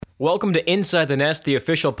Welcome to Inside the Nest, the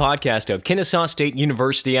official podcast of Kennesaw State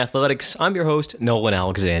University Athletics. I'm your host, Nolan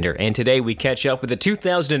Alexander, and today we catch up with the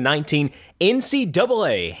 2019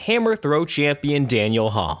 NCAA Hammer Throw champion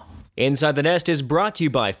Daniel Ha. Inside the Nest is brought to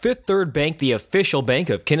you by Fifth Third Bank, the official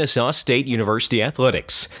bank of Kennesaw State University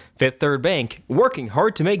Athletics. Fifth Third Bank, working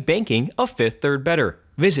hard to make banking a Fifth Third better.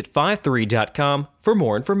 Visit 53.com for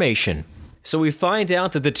more information. So we find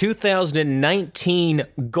out that the 2019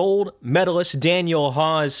 gold medalist Daniel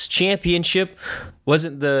Ha's championship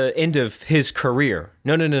wasn't the end of his career.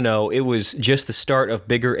 No. It was just the start of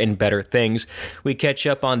bigger and better things. We catch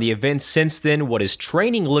up on the events since then, what his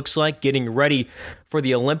training looks like getting ready for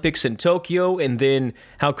the Olympics in Tokyo, and then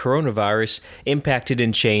how coronavirus impacted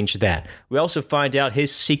and changed that. We also find out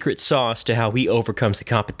his secret sauce to how he overcomes the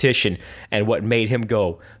competition and what made him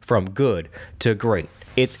go from good to great.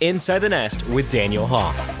 It's Inside the Nest with Daniel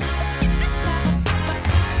Ha.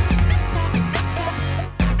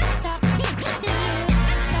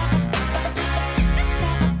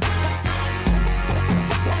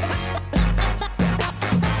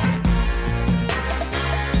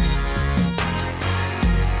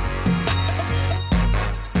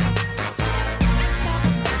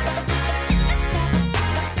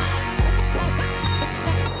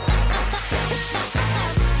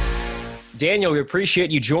 Daniel, we appreciate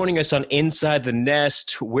you joining us on Inside the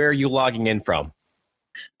Nest. Where are you logging in from?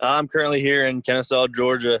 I'm currently here in Kennesaw,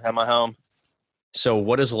 Georgia, at my home. So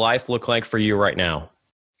what does life look like for you right now?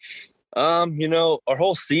 Our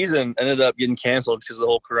whole season ended up getting canceled because of the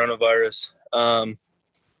whole coronavirus.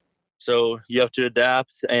 So you have to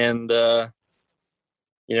adapt and, kind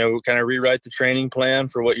of rewrite the training plan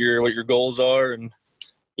for what your goals are. And,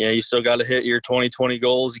 you still got to hit your 2020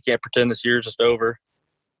 goals. You can't pretend this year's just over.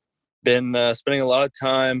 Been spending a lot of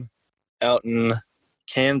time out in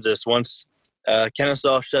Kansas. Once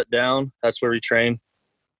Kennesaw shut down, that's where we train.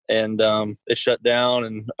 And it shut down,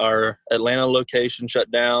 and our Atlanta location shut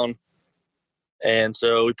down. And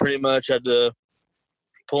so we pretty much had to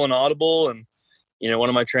pull an audible. And, one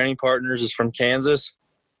of my training partners is from Kansas,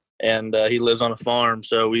 and he lives on a farm.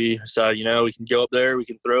 So we decided, we can go up there, we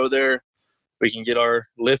can throw there, we can get our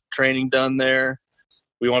lift training done there.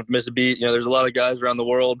 We won't miss a beat. There's a lot of guys around the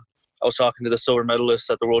world. I was talking to the silver medalist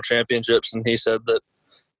at the World Championships, and he said that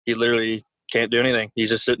he literally can't do anything. He's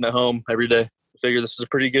just sitting at home every day. I figure this is a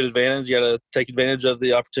pretty good advantage. You got to take advantage of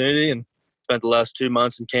the opportunity, and spent the last 2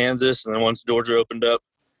 months in Kansas. And then once Georgia opened up,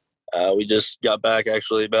 we just got back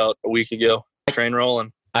actually about a week ago, train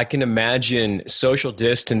rolling. I can imagine social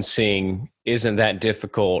distancing isn't that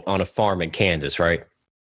difficult on a farm in Kansas, right?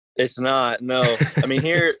 It's not, no.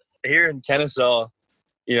 Here in Kennesaw,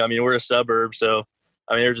 we're a suburb, so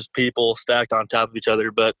there's just people stacked on top of each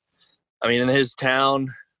other. But, in his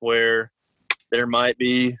town where there might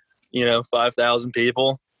be, 5,000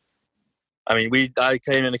 people, I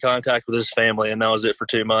came into contact with his family, and that was it for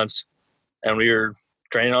 2 months. And we were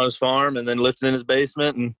training on his farm and then lifting in his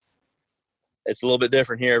basement. And it's a little bit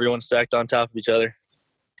different here. Everyone's stacked on top of each other.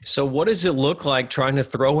 So what does it look like trying to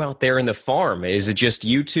throw out there in the farm? Is it just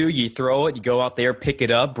you two? You throw it, you go out there, pick it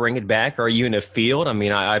up, bring it back? Or are you in a field?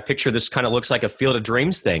 I picture this kind of looks like a Field of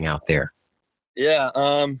Dreams thing out there. Yeah.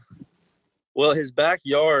 Well, his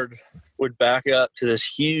backyard would back up to this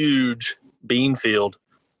huge bean field.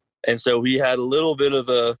 And so we had a little bit of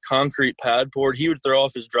a concrete pad poured. He would throw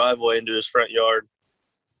off his driveway into his front yard.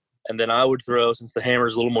 And then I would throw, since the hammer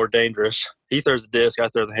is a little more dangerous. He throws the disc, I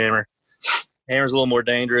throw the hammer. Hammer's a little more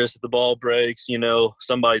dangerous. If the ball breaks,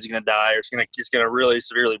 somebody's going to die, or it's going to really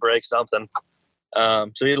severely break something.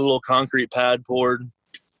 So he had a little concrete pad poured,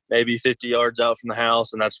 maybe 50 yards out from the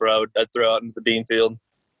house, and that's where I'd throw out into the bean field.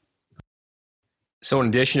 So in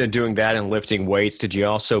addition to doing that and lifting weights, did you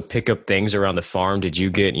also pick up things around the farm? Did you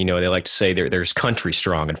get, they like to say there's country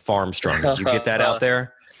strong and farm strong. Did you get that out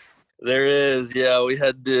there? There is, yeah. We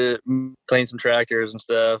had to clean some tractors and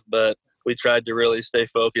stuff, but we tried to really stay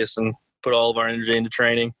focused and put all of our energy into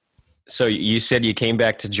training. So you said you came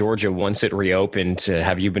back to Georgia once it reopened.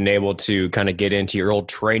 Have you been able to kind of get into your old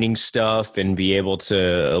training stuff and be able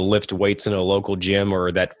to lift weights in a local gym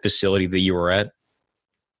or that facility that you were at?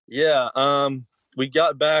 Yeah, we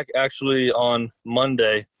got back actually on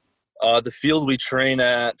Monday. The field we train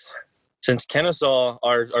at, since Kennesaw,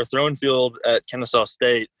 our throwing field at Kennesaw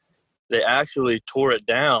State, they actually tore it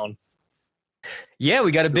down. Yeah,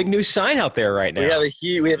 we got a big new sign out there right now. We have a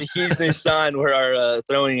huge new sign where our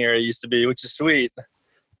throwing area used to be, which is sweet.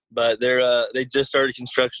 But they just started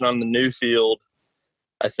construction on the new field,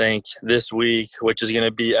 I think, this week, which is going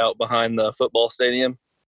to be out behind the football stadium.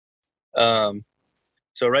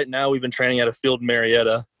 So right now we've been training at a field in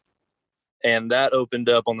Marietta, and that opened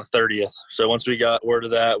up on the 30th. So once we got word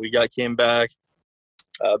of that, came back.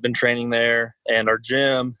 Been training there, and our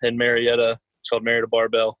gym in Marietta, it's called Marietta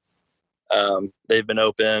Barbell. They've been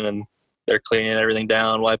open, and they're cleaning everything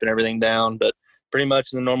down, wiping everything down, but pretty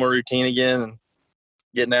much in the normal routine again and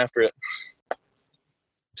getting after it.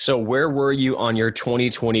 So where were you on your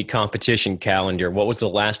 2020 competition calendar? What was the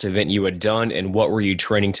last event you had done, and what were you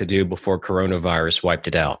training to do before coronavirus wiped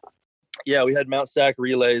it out? Yeah, we had Mount Sac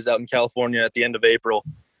relays out in California at the end of April,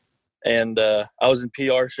 and I was in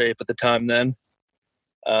PR shape at the time then.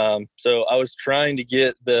 So I was trying to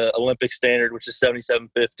get the Olympic standard, which is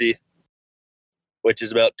 7750, which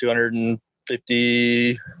is about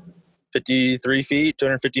 253 feet,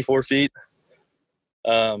 254 feet.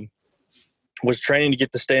 Was training to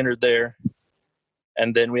get the standard there.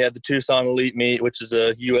 And then we had the Tucson Elite meet, which is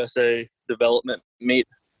a USA development meet.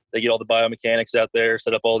 They get all the biomechanics out there,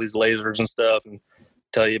 set up all these lasers and stuff, and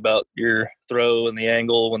tell you about your throw and the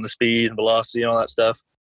angle and the speed and velocity and all that stuff.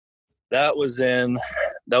 That was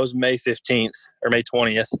May 15th or May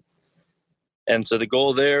 20th. And so the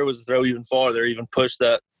goal there was to throw even farther, even push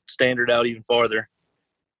that standard out even farther.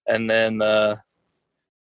 And then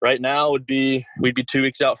right now we'd be 2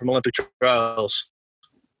 weeks out from Olympic trials.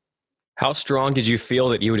 How strong did you feel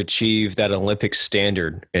that you would achieve that Olympic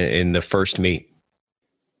standard in the first meet?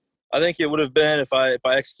 I think it would have been if I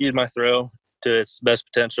executed my throw to its best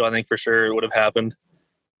potential. I think for sure it would have happened.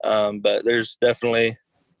 But there's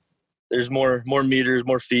more meters,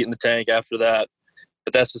 more feet in the tank after that.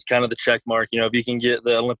 But that's just kind of the check mark. You know, if you can get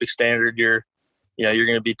the Olympic standard, you're going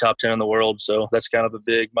to be top 10 in the world. So that's kind of a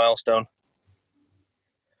big milestone.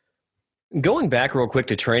 Going back real quick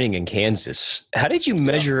to training in Kansas, how did you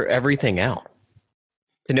measure everything out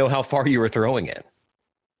to know how far you were throwing it?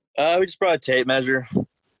 We just brought a tape measure,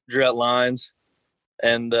 drew out lines.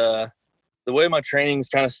 And the way my training is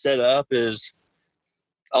kind of set up is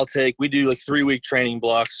we do like 3-week training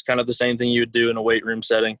blocks, kind of the same thing you would do in a weight room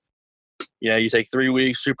setting. You know, you take 3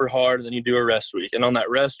 weeks super hard, and then you do a rest week. And on that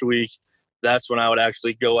rest week, that's when I would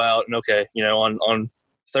actually go out and, okay, you know, on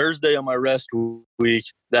Thursday on my rest week,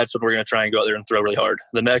 that's when we're going to try and go out there and throw really hard.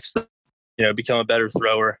 The next, you know, become a better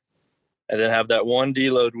thrower, and then have that one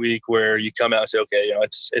deload week where you come out and say, okay, you know,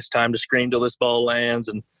 it's time to scream till this ball lands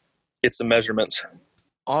and get some measurements.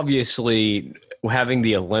 Obviously, having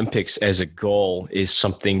the Olympics as a goal is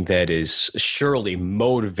something that is surely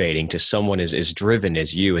motivating to someone as driven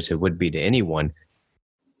as you, as it would be to anyone.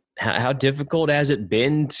 How difficult has it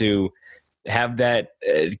been to have that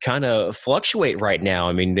kind of fluctuate right now?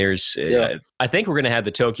 I mean, I think we're going to have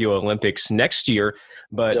the Tokyo Olympics next year,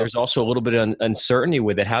 but there's also a little bit of uncertainty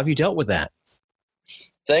with it. How have you dealt with that?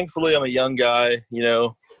 Thankfully, I'm a young guy. You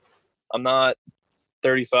know, I'm not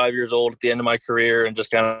 35 years old at the end of my career and just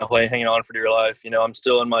kind of hanging on for dear life. You know, I'm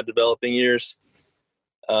still in my developing years.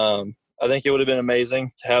 I think it would have been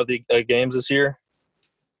amazing to have the games this year.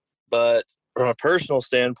 But from a personal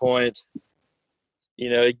standpoint, you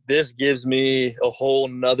know, this gives me a whole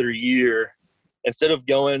nother year. Instead of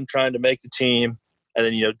trying to make the team and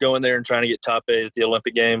then, you know, going there and trying to get top 8 at the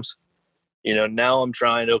Olympic Games, you know, now I'm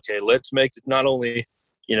trying, okay, let's not only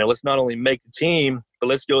make the team, but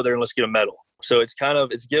let's go there and let's get a medal. So it's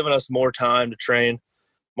given us more time to train,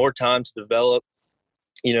 more time to develop,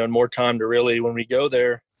 you know, and more time to really, when we go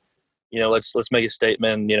there, you know, let's make a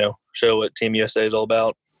statement, you know, show what Team USA is all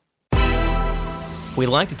about. We'd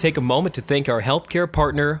like to take a moment to thank our healthcare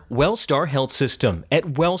partner, Wellstar Health System. At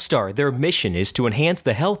Wellstar, their mission is to enhance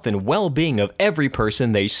the health and well-being of every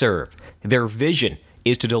person they serve. Their vision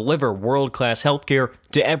is to deliver world-class healthcare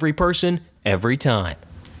to every person, every time.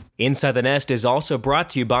 Inside the Nest is also brought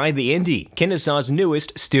to you by The Indy, Kenesaw's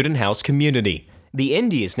newest student house community. The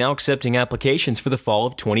Indy is now accepting applications for the fall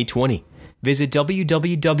of 2020. Visit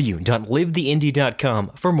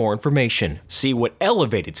www.livetheindy.com for more information. See what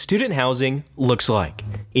elevated student housing looks like.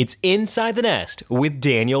 It's Inside the Nest with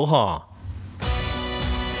Daniel Haw.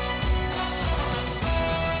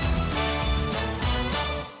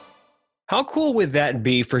 How cool would that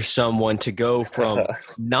be for someone to go from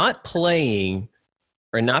not playing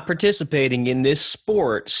or not participating in this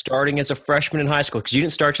sport starting as a freshman in high school, because you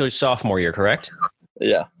didn't start till your sophomore year, correct?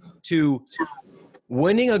 Yeah. To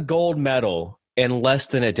winning a gold medal in less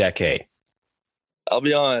than a decade? I'll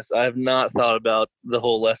be honest, I have not thought about the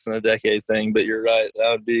whole less than a decade thing, but you're right.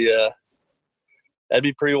 That'd be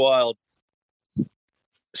pretty wild.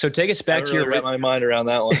 So take us back to wrap my mind around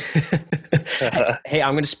that one. Hey,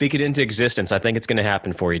 I'm going to speak it into existence. I think it's going to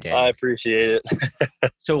happen for you, Dan. I appreciate it.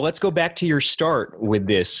 So let's go back to your start with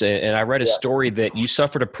this. And I read a story that you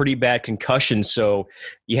suffered a pretty bad concussion, so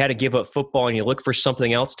you had to give up football and you looked for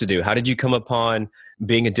something else to do. How did you come upon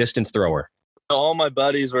being a distance thrower? all my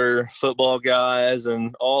buddies were football guys,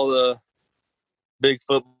 and all the big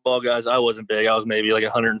football guys. I wasn't big. I was maybe like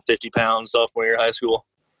 150 pounds sophomore year of high school.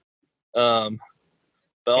 But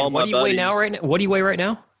all And my what do you buddies, weigh now? What do you weigh right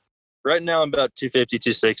now? right now I'm about 250,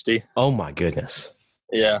 260. Oh my goodness.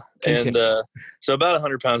 Yeah. Continue. And so about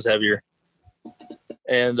 100 pounds heavier.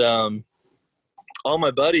 And all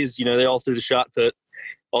my buddies, you know, they all threw the shot put.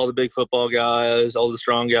 All the big football guys, all the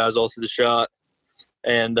strong guys, all through the shot.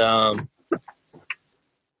 And so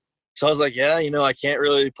I was like, yeah, you know, I can't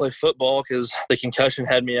really play football because the concussion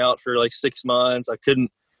had me out for like 6 months. I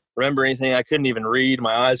couldn't remember anything. I couldn't even read.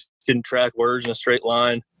 My eyes couldn't track words in a straight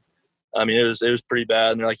line. I mean, it was pretty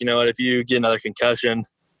bad. And they're like, you know what, if you get another concussion,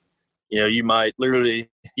 you know, you might literally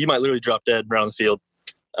drop dead around the field.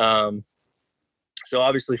 So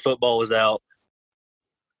obviously football was out.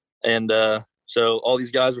 And so all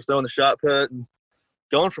these guys were throwing the shot put and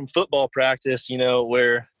going from football practice, you know,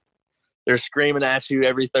 where they're screaming at you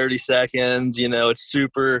every 30 seconds, you know, it's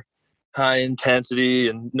super high intensity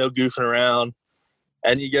and no goofing around.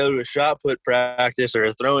 And you go to a shot put practice or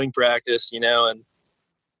a throwing practice, you know, and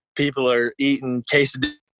people are eating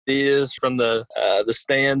quesadillas from the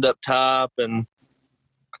stand up top, and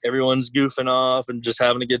everyone's goofing off and just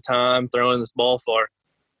having a good time throwing this ball far.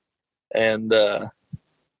 And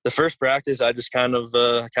the first practice, I just kind of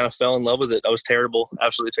fell in love with it. I was terrible,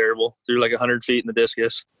 absolutely terrible. Threw like 100 feet in the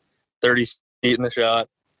discus, 30 feet in the shot.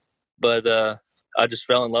 But I just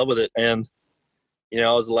fell in love with it. And, you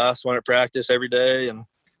know, I was the last one at practice every day, and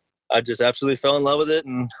I just absolutely fell in love with it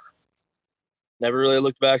and never really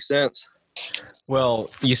looked back since. Well,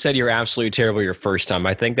 you said you're absolutely terrible your first time.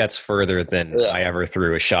 I think that's further than I ever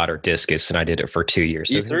threw a shot or discus, and I did it for 2 years.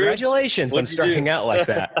 So congratulations on starting out like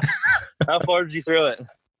that. How far did you throw it?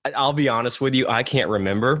 I'll be honest with you, I can't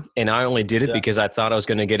remember, and I only did it because I thought I was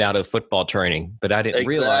going to get out of football training, but I didn't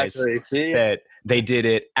realize that they did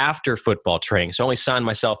it after football training. So I only signed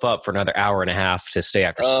myself up for another hour and a half to stay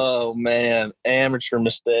after school. Oh, man, amateur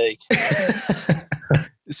mistake.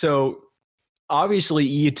 So obviously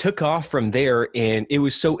you took off from there, and it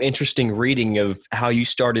was so interesting reading of how you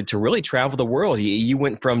started to really travel the world. You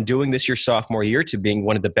went from doing this your sophomore year to being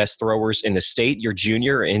one of the best throwers in the state your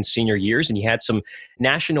junior and senior years, and you had some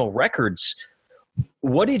national records.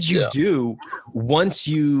 What did you do once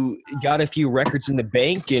you got a few records in the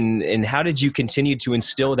bank, and how did you continue to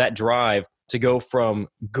instill that drive to go from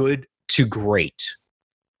good to great?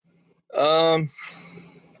 Well,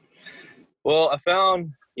 I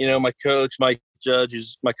found, you know, my coach, Mike Judge,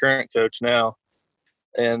 who's my current coach now.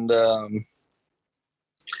 And,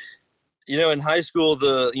 you know, in high school,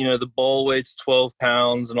 the ball weight's 12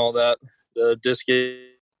 pounds and all that. The discus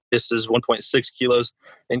is 1.6 kilos.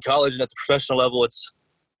 In college and at the professional level, it's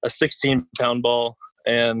a 16-pound ball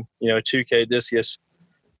and, you know, a 2K discus.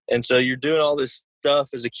 And so you're doing all this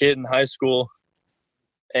stuff as a kid in high school,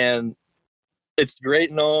 and it's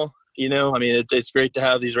great and all, you know. I mean, it's great to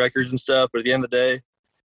have these records and stuff, but at the end of the day,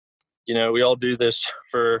 you know, we all do this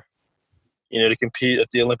for, you know, to compete at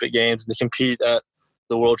the Olympic Games and to compete at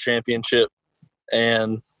the World Championship.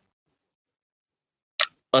 And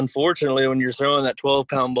unfortunately, when you're throwing that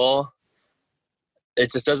 12-pound ball,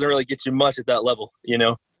 it just doesn't really get you much at that level, you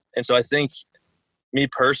know. And so I think, me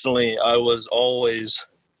personally, I was always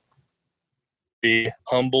be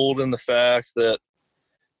humbled in the fact that,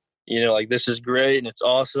 you know, like, this is great and it's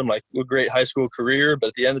awesome, like a great high school career, but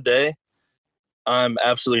at the end of the day, I'm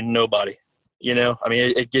absolutely nobody, you know. I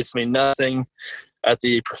mean, it gets me nothing at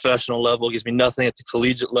the professional level, it gets me nothing at the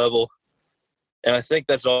collegiate level. And I think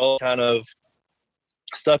that's all kind of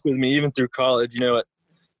stuck with me even through college. You know, at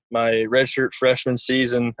my redshirt freshman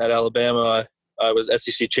season at Alabama, I was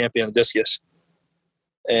SEC champion in the discus.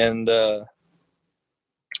 And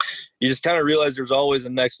you just kind of realize there's always a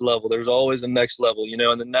next level. There's always a next level, you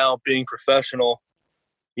know. And then now being professional,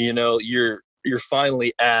 you know, you're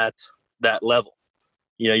finally at that level.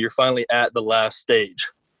 You know, you're finally at the last stage.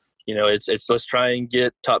 You know, it's let's try and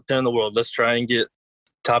get top 10 in the world. Let's try and get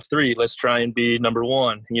top 3. Let's try and be number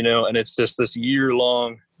 1, you know. And it's just this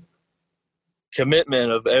year-long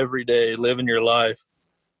commitment of every day living your life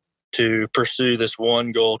to pursue this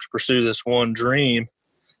one goal, to pursue this one dream.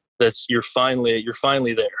 That's you're finally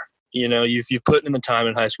there. You know, you've put in the time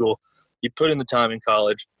in high school, you put in the time in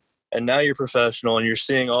college, and now you're professional, and you're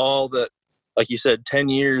seeing all that, like you said, 10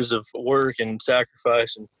 years of work and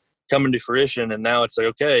sacrifice and coming to fruition. And now it's like,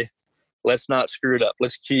 okay, let's not screw it up.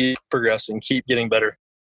 Let's keep progressing, keep getting better.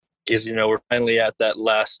 Because, you know, we're finally at that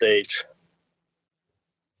last stage.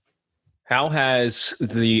 How has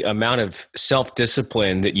the amount of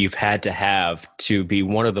self-discipline that you've had to have to be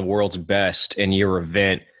one of the world's best in your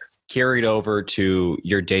event carried over to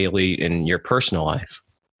your daily and your personal life?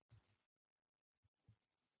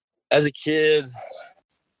 As a kid,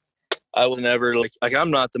 I was never like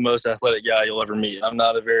I'm not the most athletic guy you'll ever meet. I'm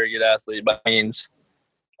not a very good athlete by means.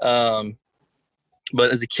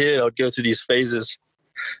 But as a kid, I would go through these phases,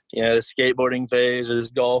 the skateboarding phase or this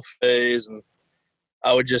golf phase, and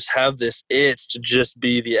I would just have this itch to just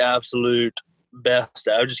be the absolute best.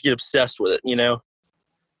 I would just get obsessed with it,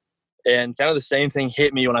 And kind of the same thing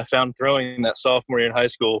hit me when I found throwing that sophomore year in high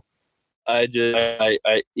school. I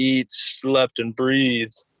eat, slept, and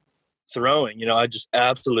breathed throwing. I just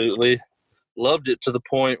absolutely loved it to the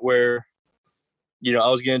point where, I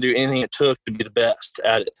was going to do anything it took to be the best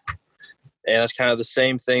at it. And that's kind of the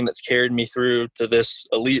same thing that's carried me through to this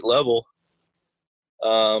elite level.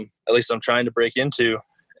 At least I'm trying to break into.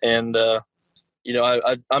 And,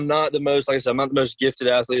 I'm not the most, like I said, I'm not the most gifted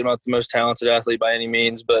athlete. I'm not the most talented athlete by any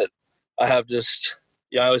means, but I have just,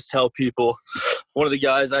 I always tell people, one of the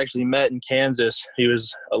guys I actually met in Kansas, he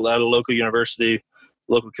was at a local university,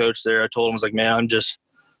 local coach there. I told him, I was like, man, I'm just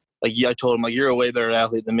like, I told him, like, you're a way better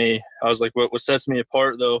athlete than me. I was like, what sets me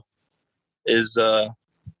apart though is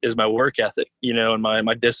my work ethic, and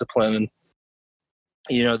my discipline.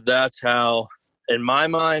 And, that's how, in my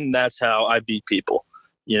mind, that's how I beat people,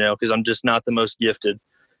 because I'm just not the most gifted.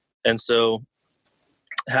 And so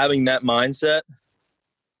having that mindset,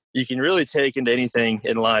 you can really take into anything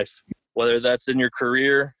in life, whether that's in your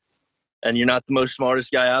career and you're not the most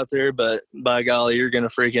smartest guy out there, but by golly, you're going to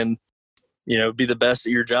freaking, be the best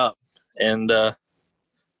at your job. And I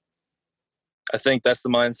think that's the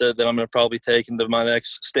mindset that I'm going to probably take into my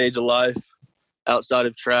next stage of life outside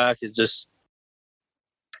of track is just,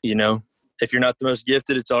 if you're not the most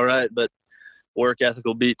gifted, it's all right, but work ethic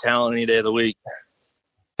will beat talent any day of the week.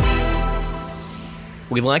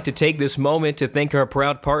 We'd like to take this moment to thank our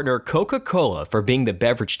proud partner Coca-Cola for being the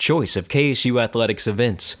beverage choice of KSU Athletics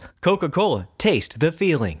events. Coca-Cola, taste the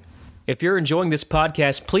feeling. If you're enjoying this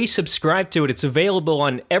podcast, please subscribe to it. It's available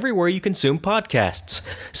on everywhere you consume podcasts.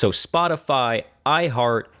 So Spotify,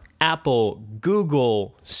 iHeart, Apple,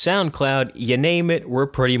 Google, SoundCloud, you name it, we're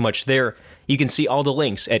pretty much there. You can see all the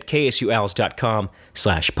links at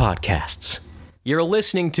ksuals.com/podcasts. You're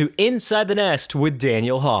listening to Inside the Nest with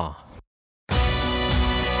Daniel Haw.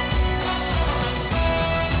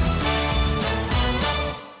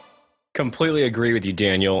 Completely agree with you,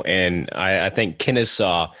 Daniel, and I think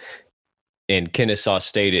Kennesaw and Kennesaw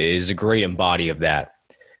State is a great embody of that.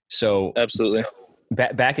 So absolutely,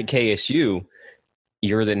 back at KSU,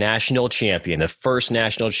 you're the national champion, the first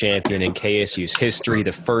national champion in KSU's history,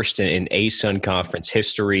 the first in ASUN Conference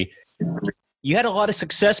history. You had a lot of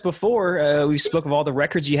success before. We spoke of all the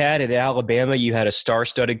records you had at Alabama. You had a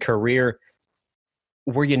star-studded career.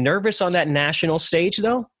 Were you nervous on that national stage,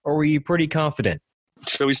 though, or were you pretty confident?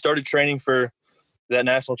 So we started training for that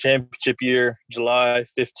national championship year, July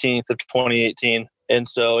 15th of 2018. And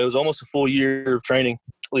so it was almost a full year of training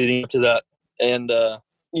leading up to that. And,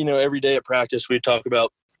 every day at practice, we talk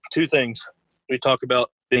about two things. We talk about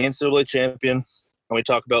being NCAA champion, and we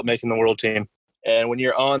talk about making the world team. And when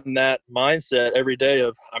you're on that mindset every day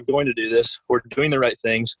of, I'm going to do this, we're doing the right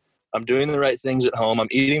things, I'm doing the right things at home, I'm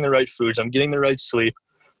eating the right foods, I'm getting the right sleep,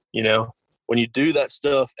 when you do that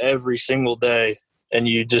stuff every single day, and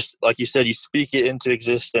you just, like you said, you speak it into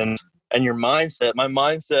existence, and your mindset, my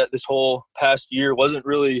mindset this whole past year wasn't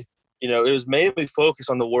really, it was mainly focused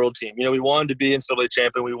on the world team. We wanted to be NCAA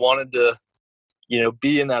champion. We wanted to,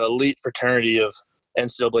 be in that elite fraternity of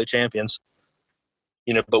NCAA champions,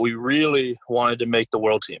 but we really wanted to make the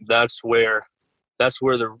world team. That's where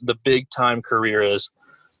the big time career is.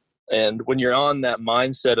 And when you're on that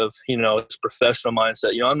mindset of, this professional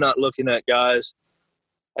mindset, I'm not looking at guys.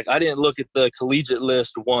 Like, I didn't look at the collegiate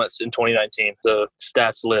list once in 2019, the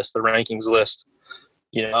stats list, the rankings list.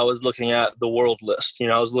 I was looking at the world list.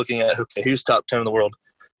 I was looking at, okay, who's top 10 in the world?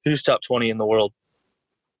 Who's top 20 in the world?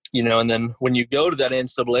 And then when you go to that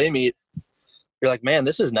NCAA meet, you're like, man,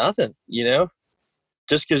 this is nothing,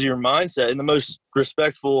 Just because your mindset, in the most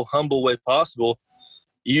respectful, humble way possible,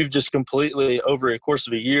 you've just completely, over a course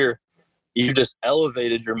of a year, you've just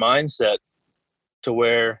elevated your mindset to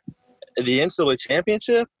where the NCAA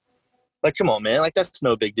championship, like, come on, man, like, that's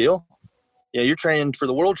no big deal. You're training for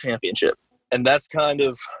the world championship. And that's kind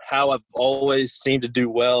of how I've always seemed to do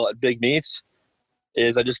well at big meets,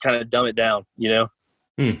 is I just kind of dumb it down,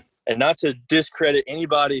 And not to discredit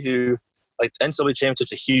anybody who, like, the NCAA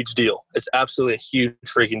championship's a huge deal. It's absolutely a huge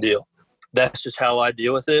freaking deal. That's just how I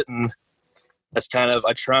deal with it. And that's kind of,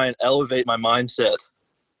 I try and elevate my mindset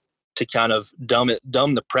to kind of dumb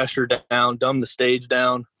the pressure down, dumb the stage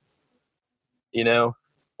down,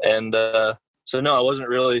 And so, no, I wasn't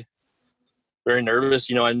really very nervous.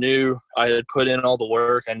 I knew I had put in all the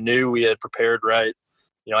work. I knew we had prepared right.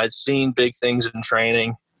 I'd seen big things in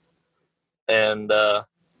training. And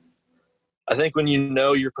I think when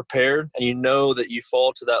you're prepared and you know that you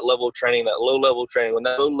fall to that level of training, that low level of training, when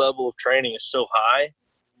that low level of training is so high,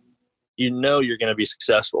 you're going to be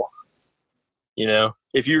successful.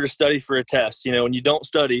 If you were to study for a test, when you don't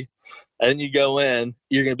study and then you go in,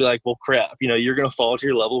 you're going to be like, well, crap, you're going to fall to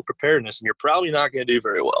your level of preparedness and you're probably not going to do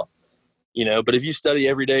very well. But if you study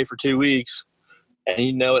every day for 2 weeks and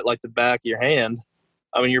you know it like the back of your hand,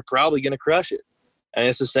 you're probably going to crush it. And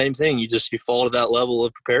it's the same thing. You fall to that level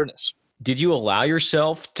of preparedness. Did you allow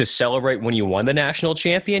yourself to celebrate when you won the national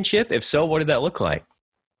championship? If so, what did that look like?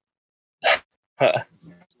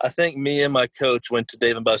 I think me and my coach went to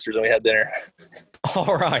Dave & Buster's and we had dinner.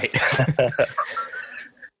 All right.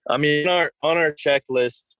 On our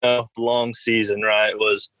checklist of long season, right,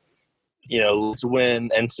 was, let's win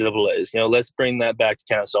NCAAs. Let's bring that back to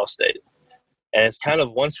Kennesaw State. And it's kind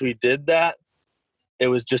of once we did that, it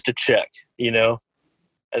was just a check, And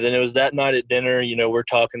then it was that night at dinner, we're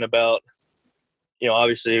talking about,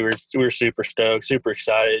 obviously we were super stoked, super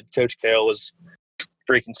excited. Coach Kale was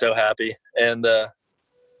freaking so happy. And, but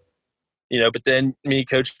then me,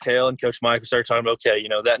 Coach Kale, and Coach Mike, we started talking about, okay,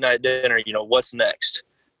 that night at dinner, what's next?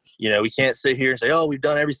 We can't sit here and say, oh, we've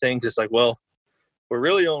done everything. Just like, well, we're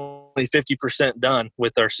really only 50% done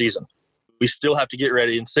with our season. We still have to get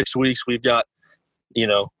ready. In 6 weeks, we've got,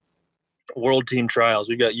 world team trials.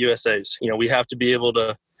 We've got USAs. We have to be able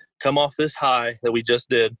to come off this high that we just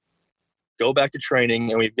did, go back to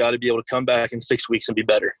training, and we've got to be able to come back in 6 weeks and be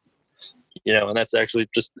better. And that's actually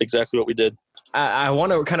just exactly what we did. I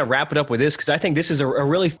want to kind of wrap it up with this because I think this is a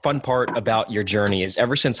really fun part about your journey is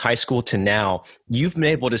ever since high school to now, you've been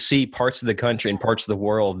able to see parts of the country and parts of the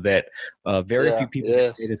world that very few people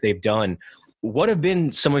can say that they've done. What have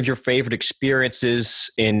been some of your favorite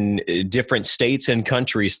experiences in different states and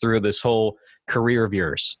countries through this whole career of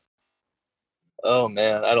yours? Oh,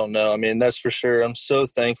 man, I don't know. That's for sure. I'm so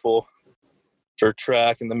thankful for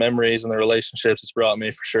track and the memories and the relationships it's brought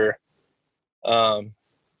me for sure. I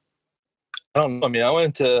don't know. I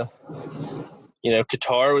went to,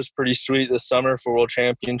 Qatar was pretty sweet this summer for World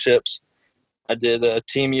Championships. I did a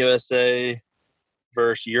Team USA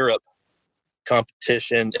versus Europe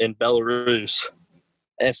competition in Belarus.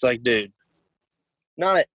 And it's like, dude,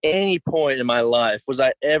 not at any point in my life was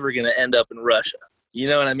I ever going to end up in Russia. You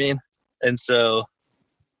know what I mean? And so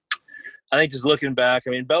I think just looking back,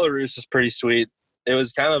 Belarus is pretty sweet. It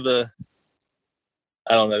was kind of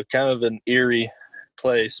an eerie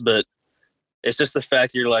place, but it's just the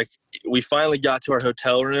fact you're like, we finally got to our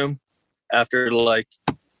hotel room after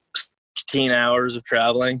 16 hours of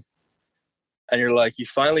traveling. And you're like, you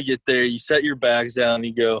finally get there, you set your bags down, and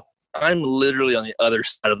you go, I'm literally on the other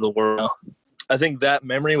side of the world. I think that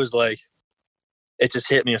memory was like, it just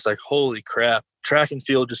hit me. It's like, holy crap, track and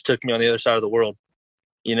field just took me on the other side of the world.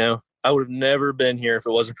 I would have never been here if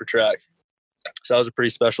it wasn't for track. So that was a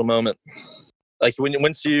pretty special moment.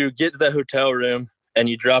 Once you get to that hotel room and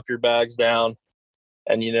you drop your bags down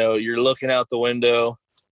and, you're looking out the window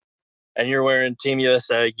and you're wearing Team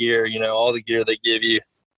USA gear, all the gear they give you.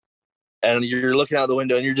 And you're looking out the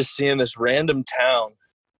window and you're just seeing this random town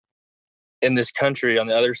in this country on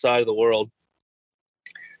the other side of the world.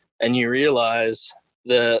 And you realize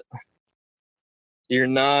that you're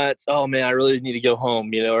not, oh man, I really need to go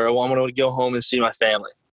home, or I want to go home and see my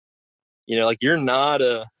family. You're not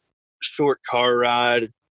a short car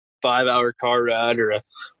ride, 5-hour car ride, or a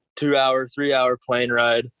 2-hour, 3-hour plane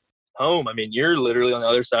ride home. You're literally on the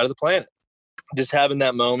other side of the planet. Just having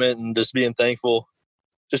that moment and just being thankful.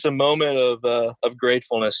 Just a moment of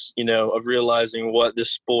gratefulness, of realizing what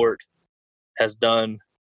this sport has done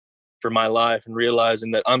for my life and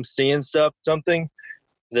realizing that I'm seeing something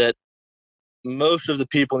that most of the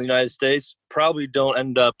people in the United States probably don't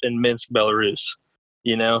end up in Minsk, Belarus,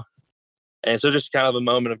 And so just kind of a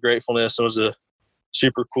moment of gratefulness. It was a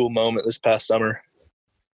super cool moment this past summer.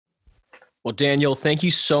 Well, Daniel, thank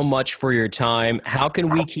you so much for your time. How can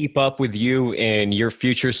we keep up with you and your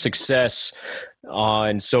future success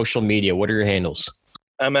on social media? What are your handles?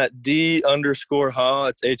 I'm at D_Haugh.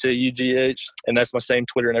 It's HAUGH. And that's my same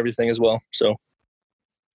Twitter and everything as well. So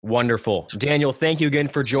wonderful. Daniel, thank you again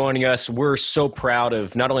for joining us. We're so proud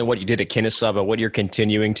of not only what you did at Kennesaw, but what you're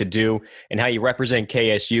continuing to do and how you represent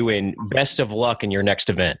KSU, and best of luck in your next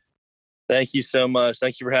event. Thank you so much.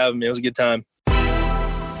 Thank you for having me. It was a good time.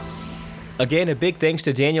 Again, a big thanks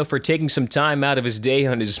to Daniel for taking some time out of his day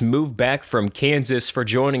on his move back from Kansas for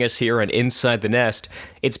joining us here on Inside the Nest.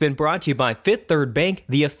 It's been brought to you by Fifth Third Bank,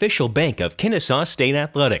 the official bank of Kennesaw State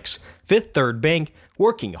Athletics. Fifth Third Bank,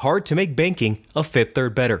 working hard to make banking a Fifth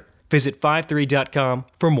Third better. Visit 53.com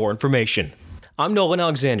for more information. I'm Nolan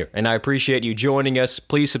Alexander, and I appreciate you joining us.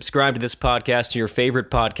 Please subscribe to this podcast to your favorite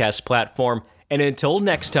podcast platform. And until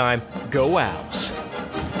next time, go Owls.